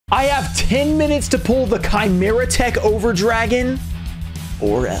I have 10 minutes to pull the Chimera Tech Over Dragon,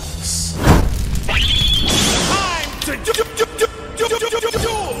 or else.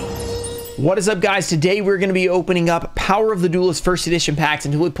 What is up, guys? Today we're going to be opening up Power of the Duelist First Edition packs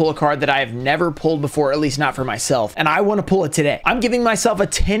until we pull a card that I have never pulled before, at least not for myself, and I want to pull it today. I'm giving myself a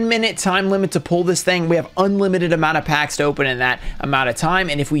 10-minute time limit to pull this thing. We have unlimited amount of packs to open in that amount of time,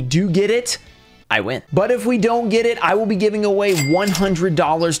 and if we do get it, I win. But if we don't get it, I will be giving away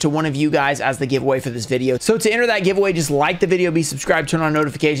 $100 to one of you guys as the giveaway for this video. So to enter that giveaway, just like the video, be subscribed, turn on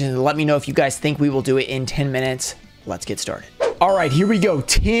notifications, and let me know if you guys think we will do it in 10 minutes. Let's get started. All right, here we go.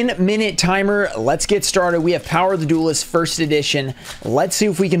 10-minute timer. Let's get started. We have Power of the Duelist First Edition. Let's see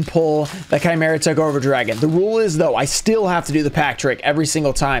if we can pull the Chimera Tech Over Dragon. The rule is, though, I still have to do the pack trick every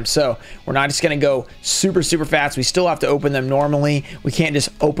single time. So we're not just going to go super fast. We still have to open them normally. We can't just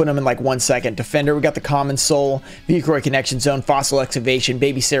open them in like 1 second. Defender, we got the Common Soul, Viacroy Connection Zone, Fossil Excavation,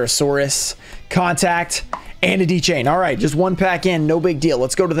 Baby Ceresaurus, Contact, and a D-Chain. All right, just one pack in, no big deal.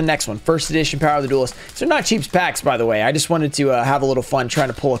 Let's go to the next one. First Edition Power of the Duelist. These are not cheap packs, by the way. I just wanted to have a little fun trying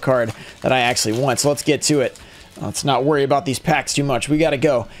to pull a card that I actually want. So let's get to it. Let's not worry about these packs too much. We got to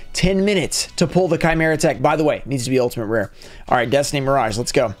go. 10 minutes to pull the Chimera Tech. By the way, needs to be Ultimate Rare. All right, Destiny Mirage.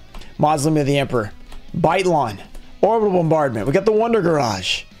 Let's go. Mausoleum of the Emperor. Bitelon. Orbital Bombardment. We got the Wonder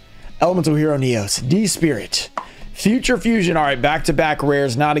Garage. Elemental Hero Neos. D-Spirit. Future Fusion. All right, back-to-back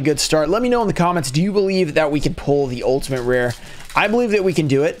rares. Not a good start. Let me know in the comments, do you believe that we can pull the ultimate rare? I believe that we can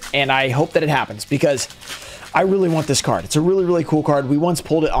do it, and I hope that it happens because I really want this card. It's a really cool card. We once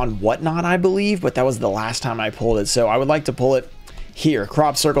pulled it on Whatnot, I believe, but that was the last time I pulled it, so I would like to pull it here.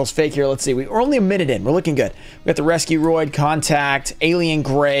 Crop Circles, Fake Hero. Let's see. We're only a minute in. We're looking good. We got the Rescue Roid, Contact, Alien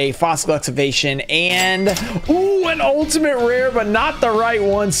Gray, Fossil Excavation, and ooh, an ultimate rare, but not the right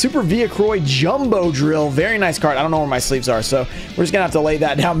one. Super Viacroy Jumbo Drill. Very nice card. I don't know where my sleeves are, so we're just gonna have to lay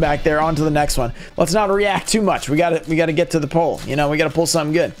that down back there. On to the next one. Let's not react too much. We gotta get to the poll. You know, we gotta pull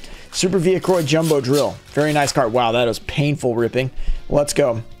something good. Super Viacroy Jumbo Drill. Very nice card. Wow, that was painful ripping. Let's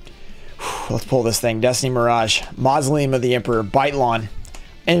go. Let's pull this thing. Destiny Mirage, Mausoleum of the Emperor, Bitelon,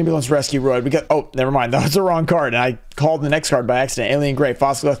 Ambulance Rescue Roid. We got, oh, never mind. That was the wrong card. And I called the next card by accident. Alien Gray,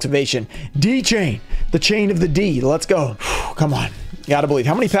 Fossil Excavation, D-Chain, the Chain of the D. Let's go. Come on. Gotta believe.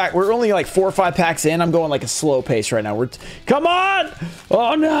 How many packs? We're only like 4 or 5 packs in. I'm going like a slow pace right now. Come on.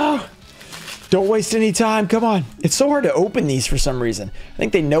 Oh, no. Don't waste any time. Come on. It's so hard to open these for some reason. I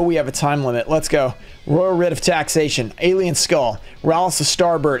think they know we have a time limit. Let's go. Royal Writ of Taxation, Alien Skull, Rallis the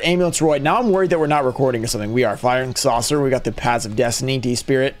Starbird, Ambulance Roid. Now I'm worried that we're not recording or something. We are. Flying Saucer. We got the Paths of Destiny,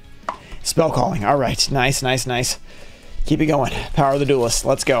 D-Spirit, Spell Calling. All right. Nice. Keep it going. Power of the Duelist.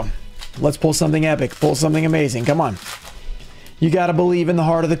 Let's go. Let's pull something epic. Pull something amazing. Come on. You gotta believe in the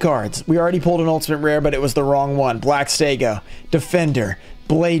heart of the cards. We already pulled an ultimate rare, but it was the wrong one. Black Stego, Defender,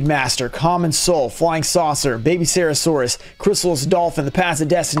 Blade Master, Common Soul, Flying Saucer, Baby Ceresaurus, Chrysalis Dolphin, the Paths of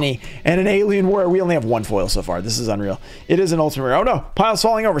Destiny, and an Alien Warrior. We only have one foil so far. This is unreal. It is an ultimate rare. Oh no, pile's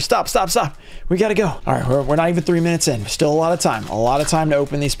falling over. Stop. We gotta go. All right, we're not even 3 minutes in. Still a lot of time. A lot of time to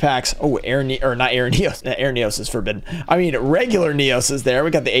open these packs. Oh, not Air Neos. Air Neos is forbidden. I mean, regular Neos is there.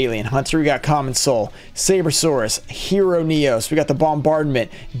 We got the Alien Hunter. We got Common Soul, Sabersaurus, Hero Neos. We got the Bombardment,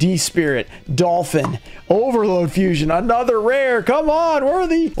 D-Spirit, Dolphin, Overload Fusion. Another rare. Come on. Where are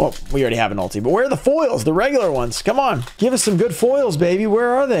the... Well, we already have an ulti, but where are the foils? The regular ones. Come on. Give us some good foils, baby.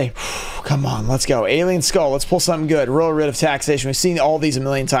 Where are they? Come on. Let's go. Alien Skull. Let's pull something good. Royal Writ of Taxation. We've seen all these a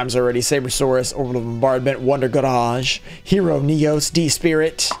million times already. Sabersaurus, Orbital Bombardment, Wonder Garage, Hero Neos,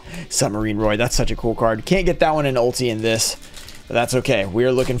 D-Spirit, Submarine Roid. That's such a cool card. Can't get that one in ulti in this, but that's okay.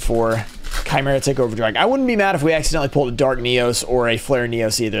 We're looking for Chimera Tech Over Dragon. I wouldn't be mad if we accidentally pulled a Dark Neos or a Flare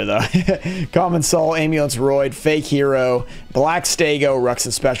Neos either, though. Common Soul, Ambulance Roid, Fake Hero, Black Stego,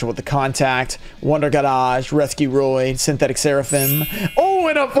 Ruxin Special with the Contact, Wonder Garage, Rescue Roid, Synthetic Seraphim. Oh,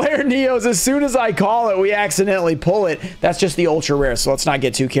 and a Flare Neos. As soon as I call it, we accidentally pull it. That's just the ultra rare, so let's not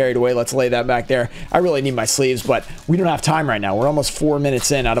get too carried away. Let's lay that back there. I really need my sleeves, but we don't have time right now. We're almost 4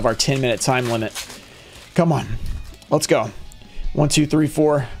 minutes in out of our 10-minute time limit. Come on. Let's go. 1, 2, 3,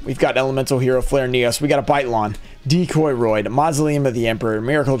 4. We've got Elemental Hero, Flare Neos. We got a Bitelon, Decoy Roid, Mausoleum of the Emperor,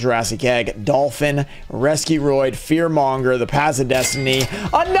 Miracle Jurassic Egg, Dolphin, Rescue Roid, Fearmonger, the Paths of Destiny.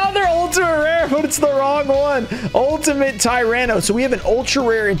 Another ultra rare, but it's the wrong one. Ultimate Tyranno. So we have an ultra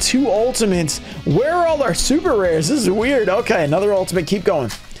rare and 2 ultimates. Where are all our super rares? This is weird. Okay, another ultimate. Keep going.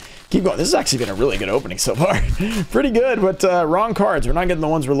 Keep going. This has actually been a really good opening so far. Pretty good, but wrong cards. We're not getting the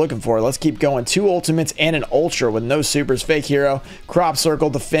ones we're looking for. Let's keep going. 2 ultimates and an ultra with no supers. Fake Hero, Crop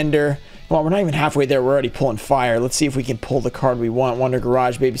Circle, Defender, Well, we're not even halfway there. We're already pulling fire. Let's see if we can pull the card we want. Wonder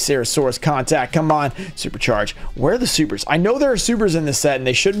Garage, Baby Sarasaurus, Contact. Come on. Supercharge. Where are the supers? I know there are supers in this set, and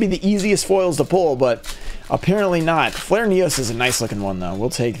they should be the easiest foils to pull, but apparently not. Flare Neos is a nice looking one, though. We'll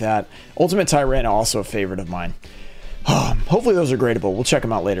take that. Ultimate Tyranno, also a favorite of mine. Hopefully those are gradable. We'll check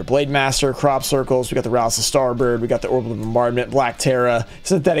them out later. Blade Master, Crop Circles. We got the Rallis the Starbird. We got the Orbital Bombardment, Black Terra,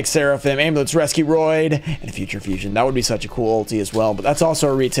 Synthetic Seraphim, Ambulance Rescue Roid, and a Future Fusion. That would be such a cool ulti as well, but that's also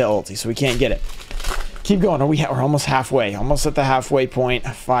a retail ulti, so we can't get it. Keep going. We're almost halfway. Almost at the halfway point.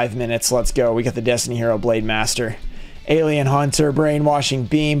 5 minutes. Let's go. We got the Destiny Hero, Blade Master, Alien Hunter, Brainwashing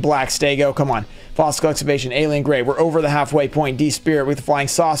Beam, Black Stego. Come on. Fossil Excavation, Alien Gray. We're over the halfway point. D-Spirit with the Flying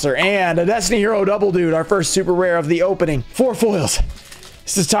Saucer. And a Destiny Hero Double Dude. Our first super rare of the opening. 4 foils.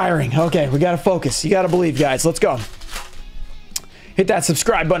 This is tiring. Okay, we got to focus. You got to believe, guys. Let's go. Hit that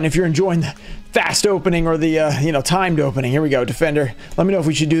subscribe button if you're enjoying the fast opening or the, timed opening. Here we go. Defender. Let me know if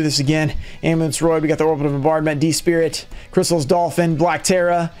we should do this again. Ambulance Roid. We got the Orbital Bombardment, D-Spirit, Crystal's Dolphin, Black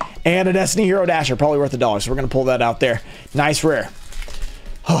Terra, and a Destiny Hero Dasher. Probably worth $1, so we're going to pull that out there. Nice rare.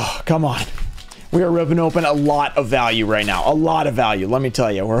 Oh, come on. We are ripping open a lot of value right now. A lot of value, let me tell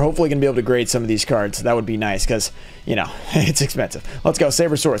you. We're hopefully going to be able to grade some of these cards. That would be nice because, it's expensive. Let's go.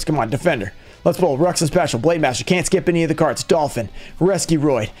 Sabersaurus. Come on. Defender. Let's pull. Ruxin Special. Blade Master. Can't skip any of the cards. Dolphin. Rescue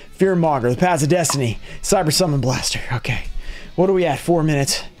Roid. Fearmonger. The Paths of Destiny. Cyber Summon Blaster. Okay. What are we at? 4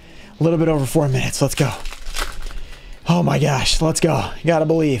 minutes. A little bit over 4 minutes. Let's go. Oh my gosh. Let's go. You gotta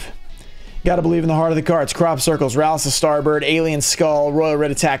believe. Gotta believe in the heart of the cards. Crop Circles, Rallis the Starbird, Alien Skull, Royal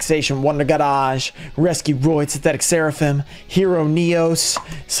Red of Taxation, Wonder Garage, Rescue Roid, Synthetic Seraphim, Hero Neos,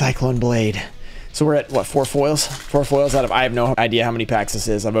 Cyclone Blade. So we're at, what, 4 foils? 4 foils out of, I have no idea how many packs this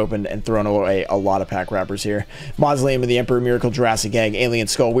is. I've opened and thrown away a lot of pack wrappers here. Mausoleum of the Emperor, Miracle Jurassic Egg, Alien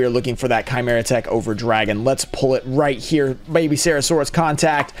Skull. We are looking for that Chimera Tech over Dragon. Let's pull it right here. Baby Sarasaurus,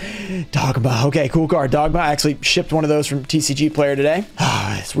 Contact, Dogma. Okay, cool card. Dogma. I actually shipped one of those from TCGPlayer today.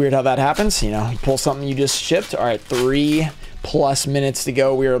 It's weird how that happens. You pull something you just shipped. All right, 3+ minutes to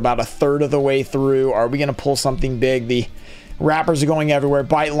go. We are about a third of the way through. Are we going to pull something big? The wrappers are going everywhere.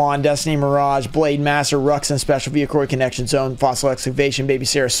 Bite Lawn, Destiny Mirage, Blade Master, Ruxin Special, Vehicle Connection Zone, Fossil Excavation, Baby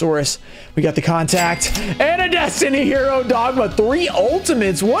Sarasaurus. We got the Contact and a Destiny Hero Dogma. 3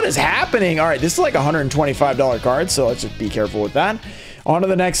 ultimates. What is happening? All right, this is like a $125 card, so let's just be careful with that. On to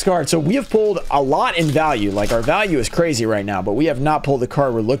the next card. So we have pulled a lot in value. Like, our value is crazy right now, but we have not pulled the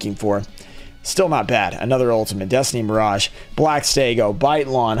card we're looking for. Still not bad. Another ultimate. Destiny Mirage. Black Stego. Bite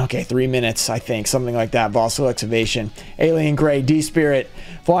Lawn. Okay, 3 minutes, I think. Something like that. Fossil Excavation. Alien Gray. D-Spirit.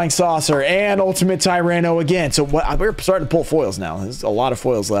 Flying Saucer. And Ultimate Tyranno again. So we're starting to pull foils now. There's a lot of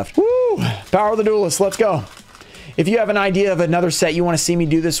foils left. Woo! Power of the Duelist. Let's go. If you have an idea of another set you want to see me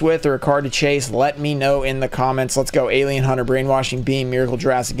do this with or a card to chase, let me know in the comments. Let's go. Alien Hunter, Brainwashing Beam, Miracle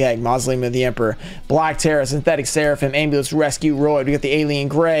Jurassic Egg, Mausoleum of the Emperor, Black Terra, Synthetic Seraphim, Ambulance Rescue Roid. We got the Alien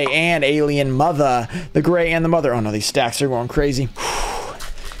Gray and Alien Mother. The Gray and the Mother. Oh no, these stacks are going crazy.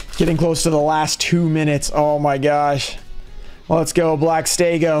 Getting close to the last 2 minutes. Oh my gosh. Let's go. Black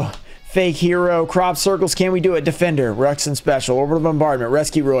Stego. Fake Hero, Crop Circles, can we do it? Defender, Ruxin Special, Orbital Bombardment,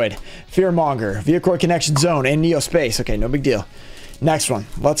 Rescue Roid, Fearmonger, Vehicle Connection Zone, and Neo Space. Okay, no big deal. Next one,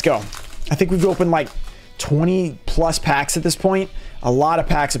 let's go. I think we've opened like 20+ packs at this point. A lot of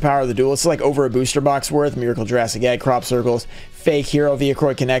packs of Power of the Duel. It's like over a booster box worth. Miracle Jurassic Egg, Crop Circles, Fake Hero,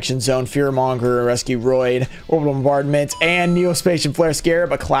 Vehicle Connection Zone, Fearmonger, Rescue Roid, Orbital Bombardment, and Neo Space and Flare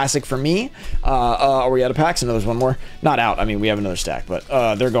Scarab, a classic for me. Are we out of packs? No, there's one more. Not out. I mean, we have another stack, but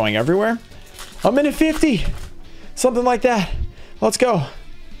they're going everywhere. 1:50. Something like that. Let's go.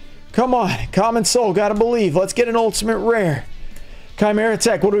 Come on. Common Soul. Gotta believe. Let's get an ultimate rare. Chimera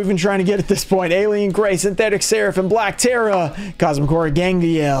Tech, what are we even trying to get at this point? Alien Gray, Synthetic Seraphim, Black Terra, Cosmic Horror,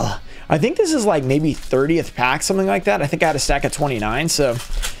 Gangliel. I think this is like maybe 30th pack, something like that. I think I had a stack of 29, so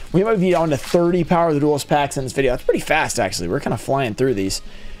we might be on to 30 Power of the Duelist packs in this video. That's pretty fast, actually. We're kind of flying through these.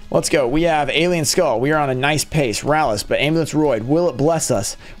 Let's go. We have Alien Skull. We are on a nice pace. Rallis, but Ambulance Roid. Will it bless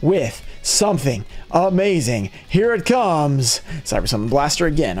us with something amazing? Here it comes. Cyber Summon Blaster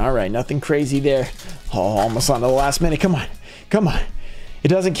again. All right, nothing crazy there. Oh, almost on to the last minute. Come on. Come on. It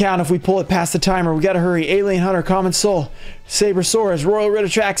doesn't count if we pull it past the timer. We got to hurry. Alien Hunter, Common Soul, Sabersaurus, Royal Red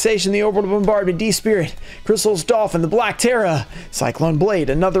of Taxation, the Orbital Bombardment, D-Spirit, Crystal's Dolphin, the Black Terra, Cyclone Blade,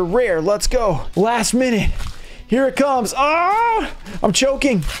 another rare. Let's go. Last minute. Here it comes. Ah! I'm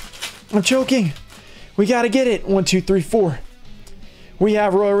choking. I'm choking. We got to get it. 1, 2, 3, 4. We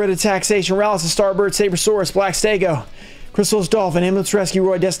have Royal Red of Taxation, Rallis the Starbird, Sabersaurus, Black Stego, Crystal's Dolphin, Ambulance Rescue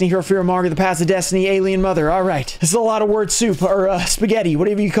Roid, Destiny Hero, Fearmonger, the Paths of Destiny, Alien Mother. All right. This is a lot of word soup, or spaghetti,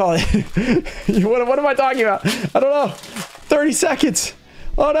 whatever you call it. What am I talking about? I don't know. 30 seconds.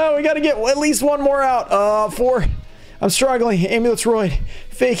 Oh no, we got to get at least one more out. 4. I'm struggling. Ambulance Royd,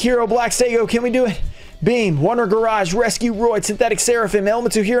 Fake Hero, Black Stego. Can we do it? Beam, Wonder Garage, Rescue Royd, Synthetic Seraphim,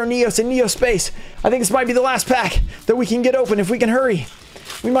 Elemental Hero Neos, and Neo Space. I think this might be the last pack that we can get open if we can hurry.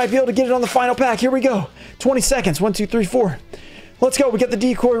 We might be able to get it on the final pack. Here we go. 20 seconds. 1, 2, 3, 4. Let's go. We got the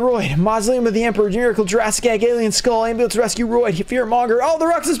Decoy Royd, Mausoleum of the Emperor, Miracle, Jurassic Egg, Alien Skull, Ambulance Rescue Royd, Fearmonger. Oh, the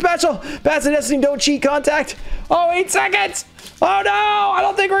Ruxin Special. Bats of Destiny, Don't Cheat, Contact. Oh, 8 seconds. Oh, no. I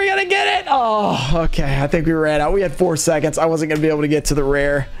don't think we're going to get it. Oh, okay. I think we ran out. We had 4 seconds. I wasn't going to be able to get to the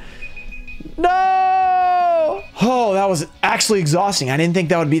rare. No. Oh, that was actually exhausting. I didn't think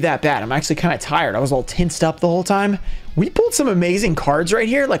that would be that bad. I'm actually kind of tired. I was all tensed up the whole time. We pulled some amazing cards right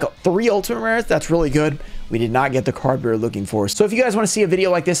here, like 3 ultimate rares. That's really good. We did not get the card we were looking for. So if you guys want to see a video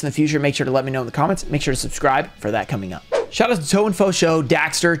like this in the future, make sure to let me know in the comments. Make sure to subscribe for that coming up. Shout out to Toe Info Show,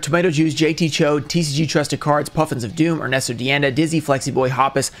 Daxter, Tomato Juice, JT Chode, TCG Trusted Cards, Puffins of Doom, Ernesto Deanda, Dizzy, Flexiboy,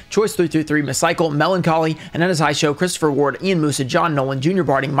 Hoppus, Choice333, Micycle, Melancholy, Anana's High Show, Christopher Ward, Ian Musa, John Nolan, Junior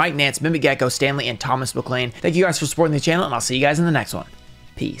Barding, Mike Nance, Mimic Gecko, Stanley, and Thomas McLean. Thank you guys for supporting the channel, and I'll see you guys in the next one.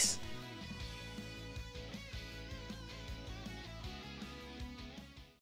 Peace.